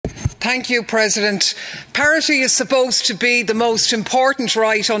Thank you, President. Parity is supposed to be the most important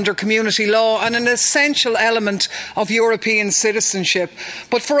right under community law and an essential element of European citizenship.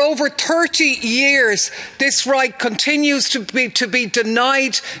 But for over 30 years, this right continues to be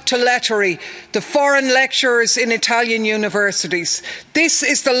denied to lettery, the foreign lecturers in Italian universities. This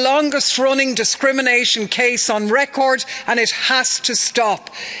is the longest-running discrimination case on record, and it has to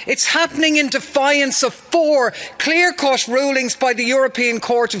stop. It's happening in defiance of 4 clear-cut rulings by the European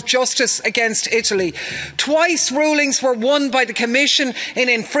Court of Justice against Italy. Twice rulings were won by the Commission in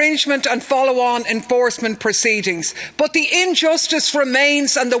infringement and follow-on enforcement proceedings. But the injustice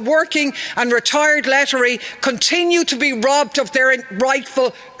remains, and the working and retired lettery continue to be robbed of their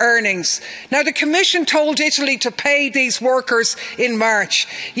rightful earnings. Now, the Commission told Italy to pay these workers in March.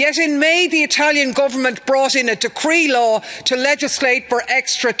 Yet in May, the Italian government brought in a decree law to legislate for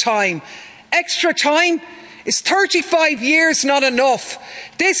extra time. Extra time? Is 35 years not enough?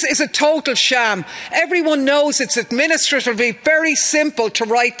 This is a total sham. Everyone knows it's administratively very simple to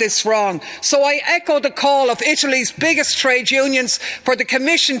right this wrong. So I echo the call of Italy's biggest trade unions for the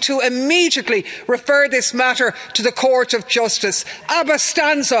Commission to immediately refer this matter to the Court of Justice.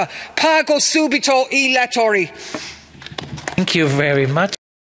 Abbastanza, pago subito I lettori. Thank you very much.